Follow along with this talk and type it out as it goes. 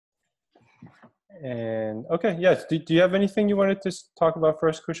And okay, yes. Do you have anything you wanted to talk about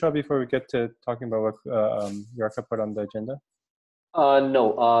first, Kushal, before we get to talking about what Yarka put on the agenda?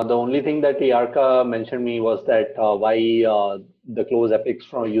 No, the only thing that Yarka mentioned me was that why the close epics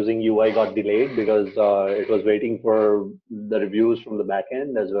from using UI got delayed because it was waiting for the reviews from the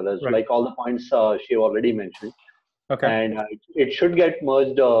backend as well as Right. like all the points she already mentioned. Okay. And it should get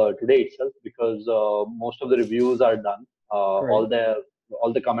merged today itself because most of the reviews are done. Great.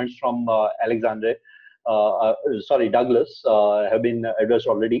 All the comments from Alexandre, sorry Douglas, have been addressed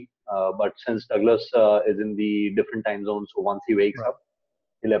already. But since Douglas is in the different time zone, so once he wakes Right. up,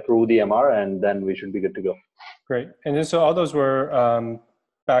 he'll approve the MR, and then we should be good to go. Great. And then so all those were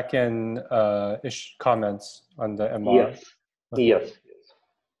back-end ish comments on the MR. Yes. Okay. Yes.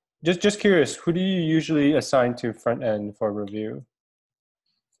 Just curious, who do you usually assign to front end for review?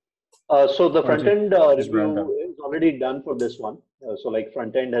 So the Or is front it end just review random? is already done for this one. So like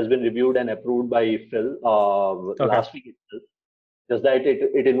front end has been reviewed and approved by Phil Okay. last week itself. Just that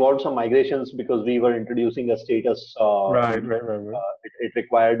it involved some migrations because we were introducing a status Right. only. It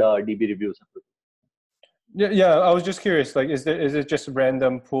required DB reviews. Yeah. I was just curious. Like, is it just a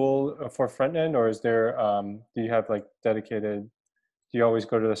random pool for front end, or is there do you have like dedicated? Do you always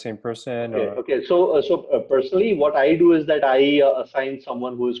go to the same person, or? Okay. So personally, what I do is that I assign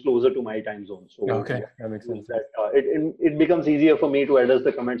someone who is closer to my time zone. So Okay, what that I makes do is sense. that it becomes easier for me to address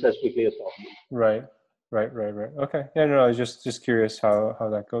the comments as quickly as possible. Right. Okay. Yeah, no, I was just curious how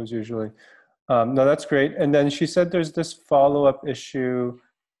that goes usually. No, that's great. And then she said there's this follow-up issue,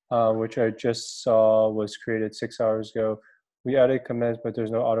 which I just saw was created 6 hours ago. We added comments, but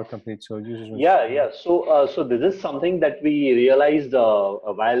there's no autocomplete, so users. Yeah. So this is something that we realized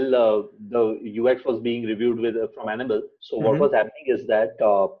while the UX was being reviewed with from Annabelle. So what Mm-hmm. was happening is that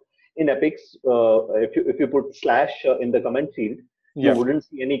in Epix, if you put slash in the comment field, you Yeah. wouldn't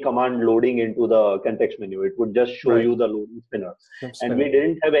see any command loading into the context menu. It would just show Right. you the loading spinner, and we Spinning.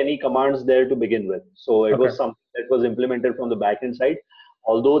 didn't have any commands there to begin with. So it Okay. was something that was implemented from the backend side.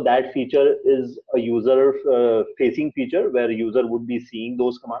 Although that feature is a user facing feature where user would be seeing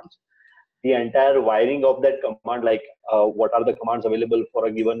those commands, the entire wiring of that command, like what are the commands available for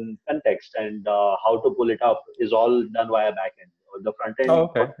a given context and how to pull it up, is all done via backend. The front Oh, end,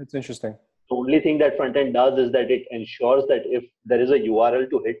 okay. That's interesting. the only thing that front end does is that it ensures that if there is a URL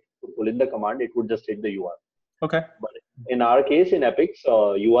to hit to pull in the command, it would just hit the URL. Okay. But in our case, in Epix,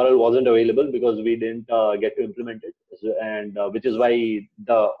 URL wasn't available because we didn't get to implement it, and which is why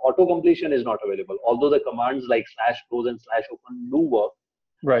the auto completion is not available. Although the commands like slash close and slash open do work,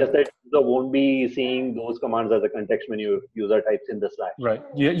 Right. just that user won't be seeing those commands as a context menu if user types in the slash. Right.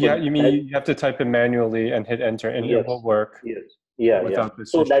 Yeah. You mean you have to type it manually and hit enter, and it will work. Yes. Yeah. Without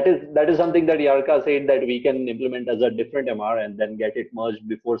this So issue. that is something that Yarka said that we can implement as a different MR and then get it merged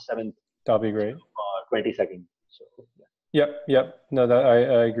before 7th, That'll be great. 22nd. So Yep. No, that I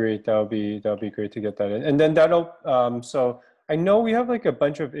agree. That'll be great to get that in. And then that'll so I know we have like a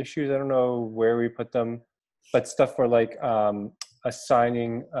bunch of issues. I don't know where we put them, but stuff for like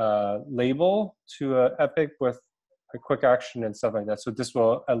assigning a label to a Epic with a quick action and stuff like that. So this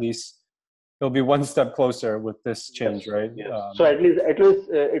will at least it'll be one step closer with this change, right? Yes. So at least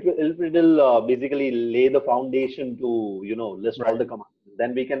it'll basically lay the foundation to list all Right. the commands.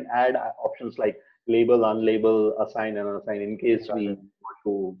 Then we can add options like label, unlabel, assign, and unassign in case Exactly. we want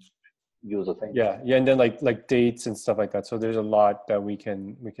to use assign. Yeah, and then like dates and stuff like that. So there's a lot that we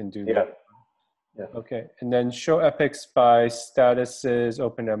can do there. Yeah. Okay, and then show epics by statuses,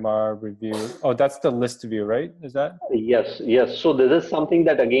 OpenMR review. Oh, that's the list view, right? Is that? Yes. So this is something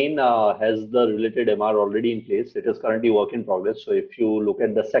that again has the related MR already in place. It is currently work in progress. So if you look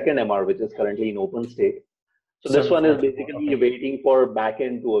at the second MR, which is currently in open state, so this one is 7424. basically Okay. waiting for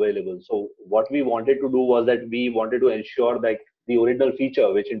backend to available. So what we wanted to do was that we wanted to ensure that the original feature,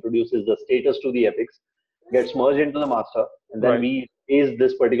 which introduces the status to the epics, gets merged into the master, and then Right. we paste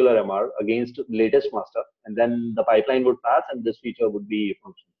this particular MR against latest master, and then the pipeline would pass, and this feature would be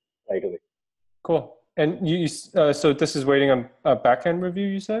functional right away. Cool. And you so this is waiting on a backend review,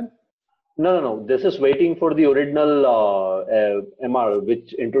 you said? No. This is waiting for the original MR,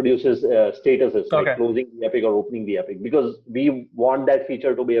 which introduces statuses like closing the epic or opening the epic, because we want that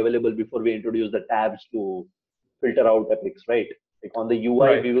feature to be available before we introduce the tabs to filter out epics, right? Like on the UI,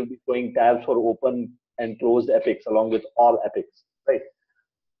 Right. we will be showing tabs for open and closed epics along with all epics, right?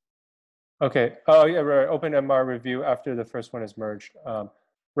 Okay. Oh yeah, right. OpenMR review after the first one is merged.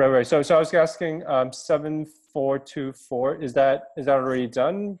 Right. So I was asking 7424. Is that already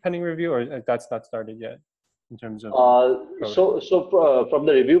done pending review, or that's not started yet? in terms of code? From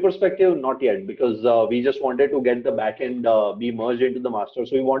the review perspective, not yet, because we just wanted to get the backend be merged into the master.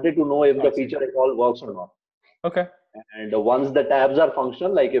 So we wanted to know if I the see. feature at all works or not. Okay. And once the tabs are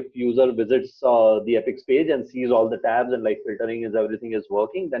functional, like if user visits the Epics page and sees all the tabs and like filtering is everything is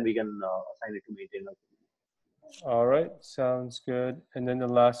working, then we can assign it to maintainer. All right, sounds good. And then the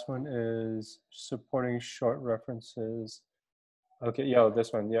last one is supporting short references. Okay, yeah,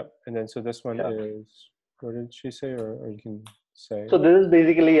 this one, yep. And then so this one is, what did she say, or you can say? So this is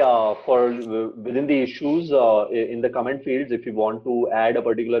basically for within the issues in the comment fields. If you want to add a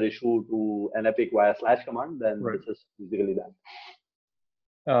particular issue to an Epic via / command, then Right. this is basically that.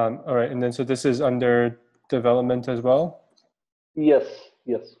 All right, and then so this is under development as well? Yes,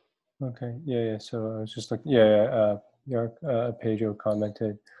 yes. Okay, yeah. So I was just like, Pedro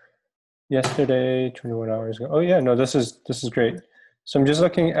commented yesterday, 21 hours ago. Oh yeah, no, this is great. So I'm just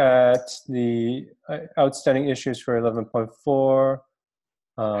looking at the outstanding issues for 11.4.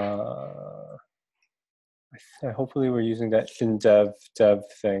 Hopefully we're using that in dev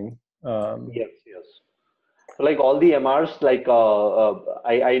thing. Yes. So like all the MRs, like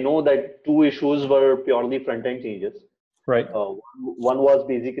I know that 2 issues were purely front-end changes. Right. One was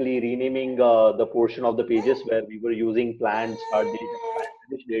basically renaming the portion of the pages where we were using planned start date and planned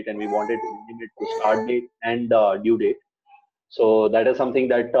finish date, and we wanted to rename it to start date and due date. So that is something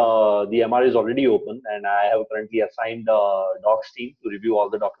that the MR is already open, and I have currently assigned docs team to review all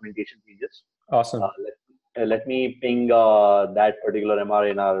the documentation pages. Awesome. Let me ping that particular MR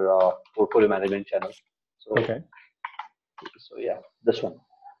in our portfolio management channel. So, okay. So yeah, this one.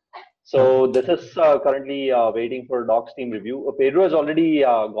 So this is currently waiting for docs team review. Pedro has already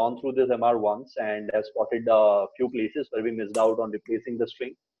gone through this MR once and has spotted a few places where we missed out on replacing the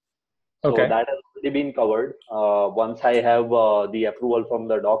string. So that has already been covered. Once I have the approval from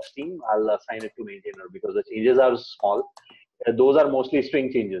the docs team, I'll assign it to maintainer because the changes are small. Those are mostly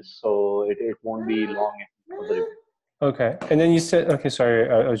string changes, so it won't be long for the review. Okay, and then you said, okay, sorry,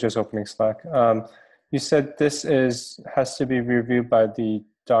 I was just opening Slack. You said this has to be reviewed by the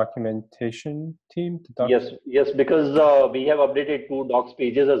documentation team? Yes, because we have updated 2 docs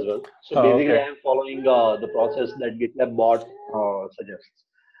pages as well. So basically, I am following the process that GitLab bot suggests.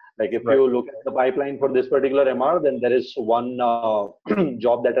 Like if you look at the pipeline for this particular MR, then there is one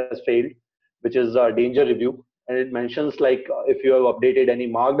job that has failed, which is danger review. And it mentions like if you have updated any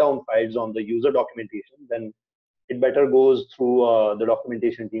markdown files on the user documentation, then it better goes through the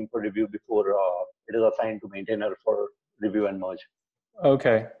documentation team for review before it is assigned to maintainer for review and merge.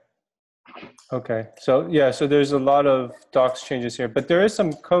 Okay. So yeah, so there's a lot of docs changes here, but there is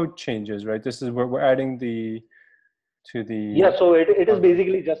some code changes, right? This is where we're adding Yeah, so it is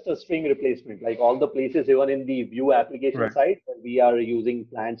basically just a string replacement, like all the places even in the view application side, we are using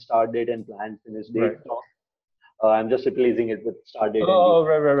planned start date and planned finish date. I'm just replacing it with start date. Oh,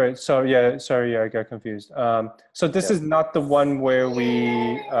 right. So yeah, sorry, I got confused. So this is not the one where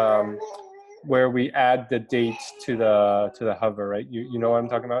we add the date to the hover, right? You know what I'm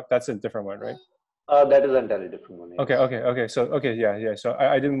talking about? That's a different one, right? That is an entirely different one. Yes. Okay. So yeah. So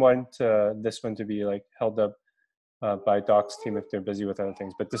I didn't want this one to be like held up by docs team if they're busy with other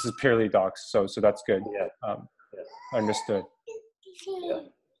things, but this is purely docs, so that's good. Understood.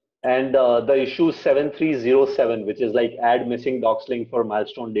 And the issue 7307, which is like add missing docs link for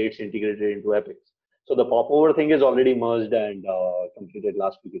milestone dates integrated into Epics. So the popover thing is already merged and completed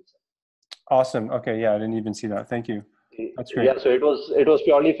last week itself. Awesome. Okay, yeah, I didn't even see that. Thank you. That's great. Yeah, so it was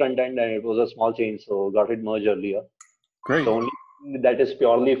purely front end and it was a small change, so got it merged earlier. Great. The only thing that is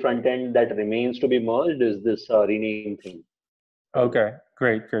purely front end that remains to be merged is this rename thing. Okay,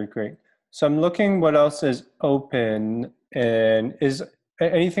 great. So I'm looking what else is open, and is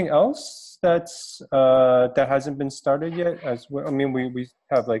anything else that's that hasn't been started yet? I mean, we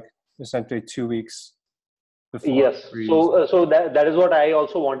have like essentially 2 weeks before. Yes, so that is what I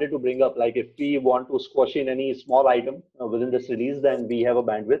also wanted to bring up. Like if we want to squash in any small item within this release, then we have a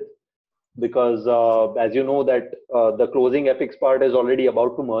bandwidth, because as you know that the closing Epics part is already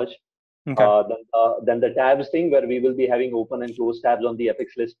about to merge. Then the tabs thing where we will be having open and close tabs on the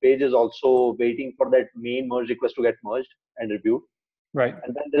Epics list page is also waiting for that main merge request to get merged and reviewed. Right.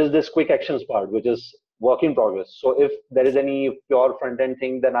 And then there is this quick actions part, which is work in progress. So if there is any pure front end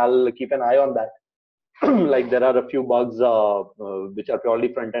thing, then I'll keep an eye on that. Like there are a few bugs which are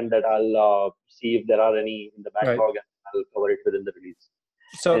purely front end that I'll see if there are any in the backlog, and I'll cover it within the release.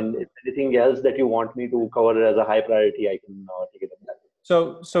 So, and if anything else that you want me to cover as a high priority, I can take it up that.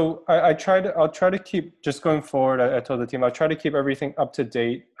 So I'll try to keep, just going forward, I told the team, I'll try to keep everything up to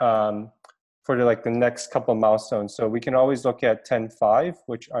date for the next couple of milestones. So we can always look at 10.5,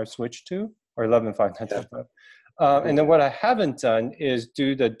 which I switched to. or 11.5, not Yeah. 10.5. And then what I haven't done is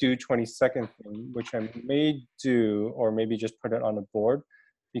do the due 22nd thing, which I may do, or maybe just put it on a board,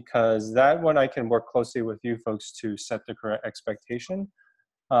 because that one I can work closely with you folks to set the correct expectation.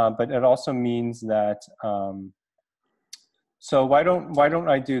 But it also means that, so why don't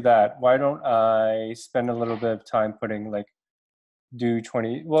I do that? Why don't I spend a little bit of time putting like due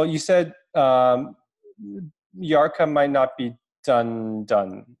 20? Well, you said Yarka might not be done,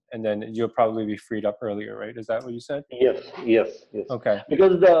 and then you'll probably be freed up earlier, right? Is that what you said? Yes, yes, yes. Okay.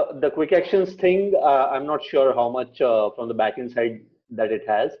 Because the quick actions thing, I'm not sure how much from the backend side that it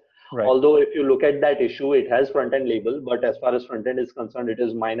has. Right. Although if you look at that issue, it has front end label, but as far as front end is concerned, it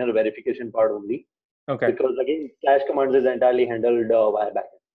is minor verification part only. Okay. Because again, slash commands is entirely handled via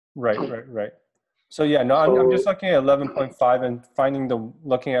backend. Right. So yeah, no, I'm just looking at 11.5 and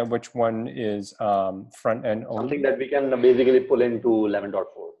looking at which one is front end only. Something that we can basically pull into 11.4.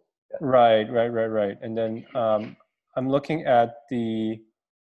 Yeah. Right. And then I'm looking at the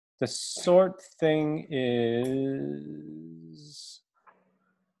sort thing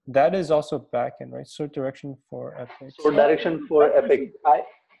that is also backend, right? Sort direction for Epic. Sort direction for Epic.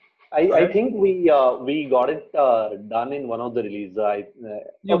 I think we got it done in one of the releases. Okay.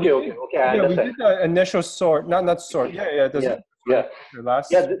 I understand. We did the initial sort, not sort. Yeah. This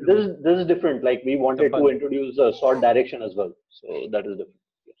is different. Like we wanted to introduce a sort direction as well, so that is different.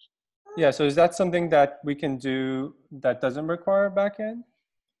 Yes. Yeah. So is that something that we can do that doesn't require backend?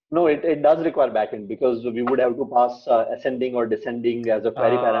 No, it does require backend because we would have to pass ascending or descending as a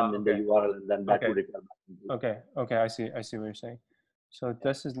query param in the URL, and then that would require backend. Okay. I see what you're saying. So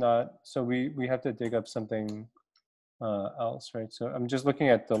this is not, so we have to dig up something else, right? So I'm just looking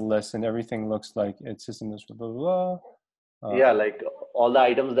at the list and everything looks like it's system is blah, blah, blah. Yeah, like all the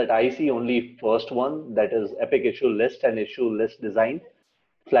items that I see, only first one, that is Epic issue list and issue list design,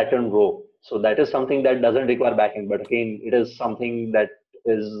 flattened row. So that is something that doesn't require backend, but again, it is something that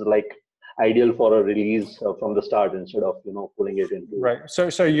is like ideal for a release from the start instead of, pulling it into. Right. So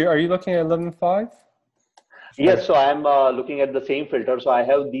are you looking at 11.5? Yes, so I'm looking at the same filter. So I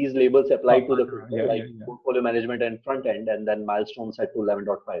have these labels applied to the filter, portfolio management and front end, and then milestone set to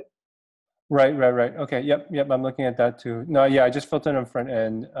 11.5. Right. Okay. Yep. I'm looking at that too. No, yeah, I just filtered on front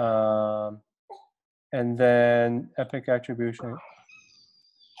end, and then Epic attribution.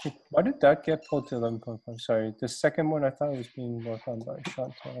 Why did that get pulled to 11.5? Sorry, the second one I thought was being worked on by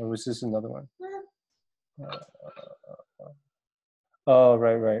Chantal, or was this another one? Oh,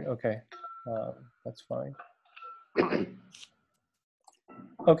 right. Okay, that's fine.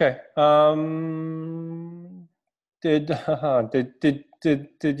 Okay. Did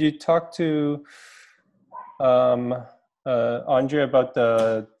you talk to Andre about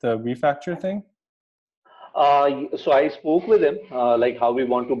the refactor thing? So I spoke with him, like how we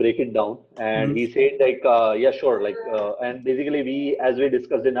want to break it down, and he said like, yeah, sure, like, and basically as we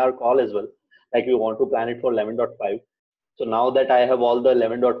discussed in our call as well, like we want to plan it for 11.5. So now that I have all the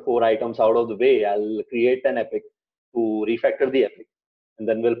 11.4 items out of the way, I'll create an epic to refactor the epic, and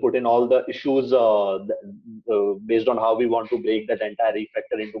then we'll put in all the issues based on how we want to break that entire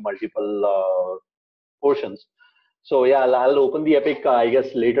refactor into multiple portions. So yeah, I'll open the epic, I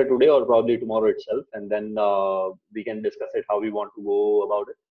guess, later today or probably tomorrow itself, and then we can discuss it, how we want to go about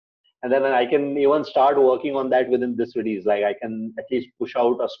it. And then I can even start working on that within this release. Like I can at least push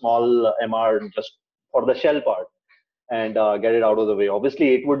out a small MR just for the shell part and get it out of the way.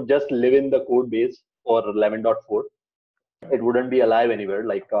 Obviously, it would just live in the code base for 11.4. It wouldn't be alive anywhere.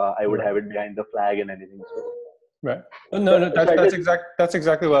 Like I would have it behind the flag and anything. So. Right. No, that's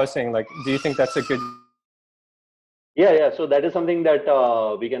exactly what I was saying. Like, do you think that's a good? Yeah. So that is something that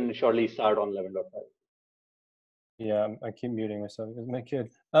we can surely start on 11.5. Yeah, I keep muting myself because my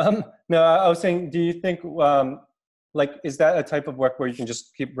kid. No, I was saying, do you think, like, is that a type of work where you can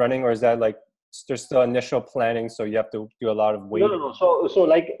just keep running, or is that like there's still initial planning, so you have to do a lot of waiting? No. So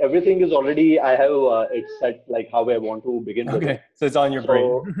like everything is already, I have it's set like how I want to begin. Okay, with it. So it's on your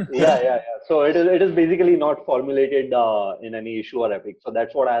brain. Yeah. So it is basically not formulated in any issue or epic. So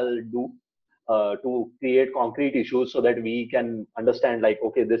that's what I'll do. To create concrete issues so that we can understand like,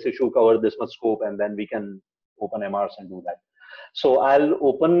 okay, this issue covers this much scope, and then we can open MRs and do that. So I'll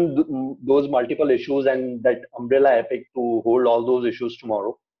open those multiple issues and that umbrella epic to hold all those issues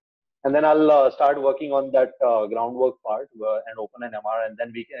tomorrow. And then I'll start working on that groundwork part and open an MR, and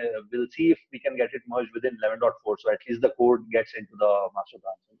then we'll see if we can get it merged within 11.4. So at least the code gets into the master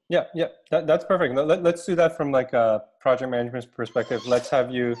plan. Yeah, that's perfect. Let's do that from like a project management perspective. Let's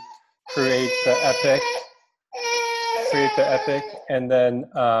have you create the epic, and then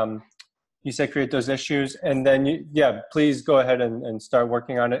you said create those issues, and then please go ahead and start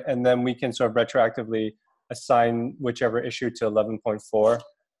working on it, and then we can sort of retroactively assign whichever issue to 11.4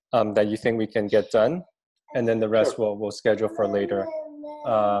 that you think we can get done, and then the rest we'll schedule for later.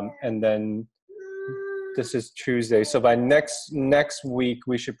 And then this is Tuesday, so by next week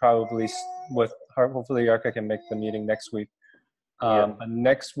we should probably, with hopefully Yarka can make the meeting next week. But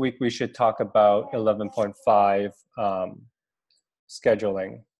next week we should talk about 11.5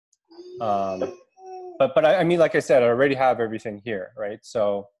 scheduling. But I mean, like I said, I already have everything here, right?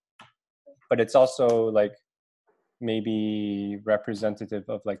 So, but it's also like maybe representative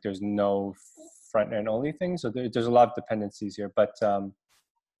of like there's no front end only thing. So there's a lot of dependencies here. But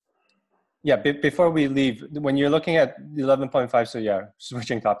before we leave, when you're looking at 11.5, so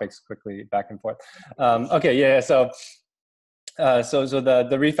switching topics quickly back and forth. So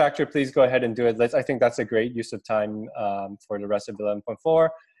the refactor, please go ahead and do it. I think that's a great use of time for the rest of 11.4.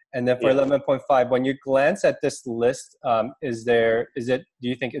 And then for 11.5, when you glance at this list, do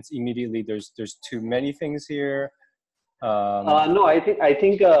you think it's immediately there's too many things here? No, I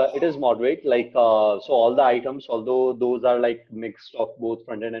think it is moderate. Like so, all the items, although those are like mixed of both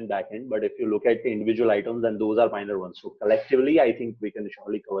front end and back end, but if you look at the individual items, then those are minor ones. So collectively, I think we can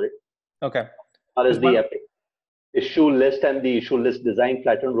surely cover it. Okay. Or is the Epic issue list and the issue list design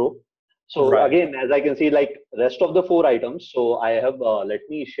flatten row. So again, as I can see, like rest of the 4 items. So I have, let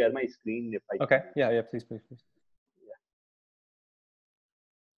me share my screen if I can. Okay. Yeah. Please. Yeah.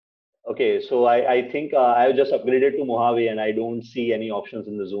 Okay. So I think I have just upgraded to Mojave and I don't see any options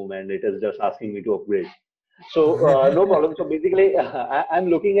in the Zoom and it is just asking me to upgrade. So no problem. So basically, I'm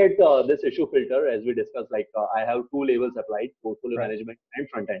looking at this issue filter as we discussed. Like I have 2 labels applied: portfolio management and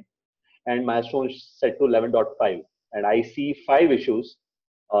front end, and milestone set to 11.5. And I see 5 issues.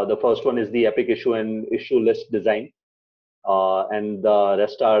 The first one is the Epic issue and issue list design. And the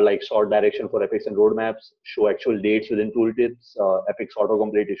rest are like sort direction for epics and roadmaps, show actual dates within tooltips, epics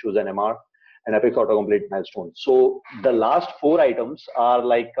autocomplete issues and MR, and epics autocomplete milestones. So the last 4 items are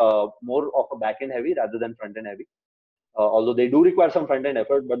like more of a backend heavy rather than front end heavy. Although they do require some front end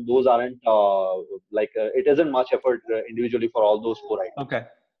effort, but those aren't it isn't much effort individually for all those 4 items. Okay.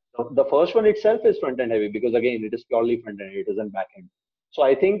 So the first one itself is front end heavy because again it is purely front end, it isn't back end. So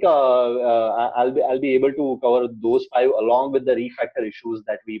I think I'll be able to cover those 5 along with the refactor issues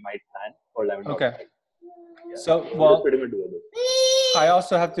that we might plan for 11.5. Okay. Yeah. So pretty much doable. I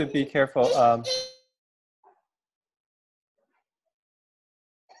also have to be careful.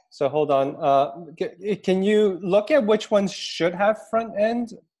 So hold on. Can you look at which ones should have front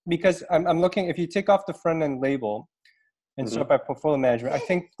end? Because I'm looking. If you take off the front end label and sort by portfolio management, I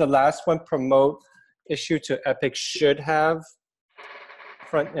think the last one, promote issue to Epic, should have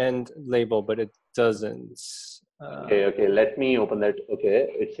front end label, but it doesn't. Okay. Let me open that. Okay,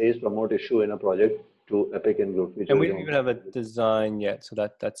 it says promote issue in a project to Epic and Group. And we don't even have a design yet, so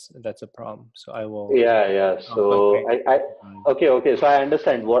that's a problem. So I will. Yeah. So okay. So I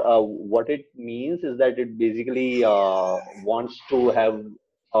understand what it means is that it basically wants to have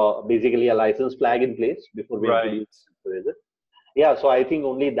basically a license flag in place before we introduce it. Yeah, so I think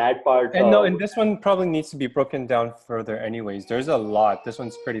only that part. And this one probably needs to be broken down further anyways. There's a lot. This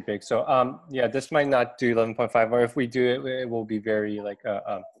one's pretty big. So this might not do 11.5, or if we do it, it will be very like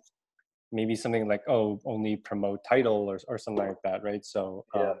maybe something like, only promote title or something like that, right? So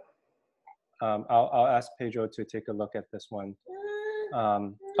I'll ask Pedro to take a look at this one.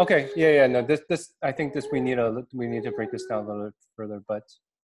 Okay, no, this I think we need to break this down a little bit further, but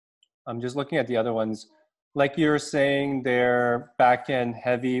I'm just looking at the other ones. Like you're saying, they're back-end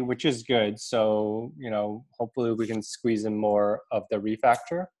heavy, which is good. So, hopefully we can squeeze in more of the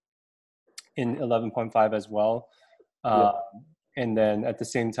refactor in 11.5 as well. And then at the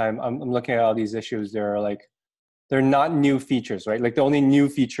same time, I'm looking at all these issues. They're not new features, right? Like the only new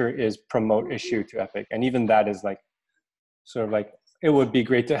feature is promote issue to Epic. And even that is like, sort of like, it would be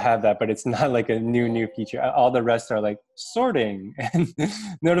great to have that, but it's not like a new feature. All the rest are like sorting and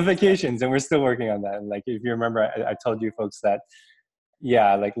notifications, and we're still working on that. And like, if you remember, I told you folks that,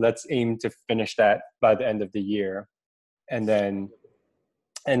 let's aim to finish that by the end of the year. And then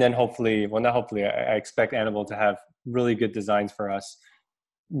hopefully, I expect Annabelle to have really good designs for us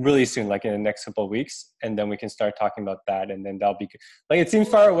really soon, like in the next couple of weeks, and then we can start talking about that, and then that'll be good. Like, it seems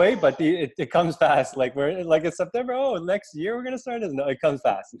far away, but it comes fast. Like, we're like in September, next year we're gonna start this. No, it comes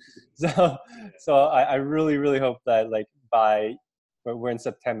fast. So I really hope that like we're in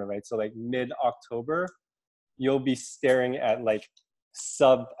September, right? So like mid-October, you'll be staring at like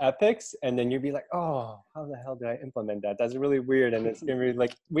sub epics, and then you'd be like, oh, how the hell did I implement that? That's really weird. And it's gonna be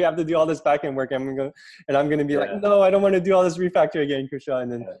like, we have to do all this backend work. I'm gonna be like, no, I don't want to do all this refactor again, Kushal.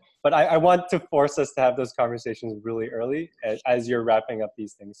 And then, but I want to force us to have those conversations really early as you're wrapping up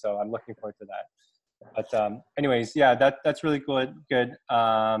these things. So I'm looking forward to that. But anyways, yeah, that's really good.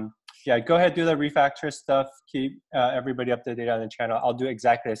 Yeah, go ahead, do the refactor stuff. Keep everybody up to date on the channel. I'll do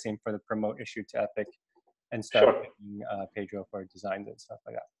exactly the same for the promote issue to Epic, and start paying Pedro for designs and stuff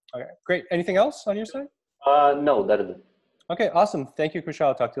like that. Okay, great. Anything else on your side? No, that is it. Okay, awesome. Thank you, Kushal.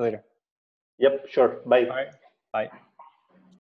 I'll talk to you later. Yep, sure. Bye. All right, bye.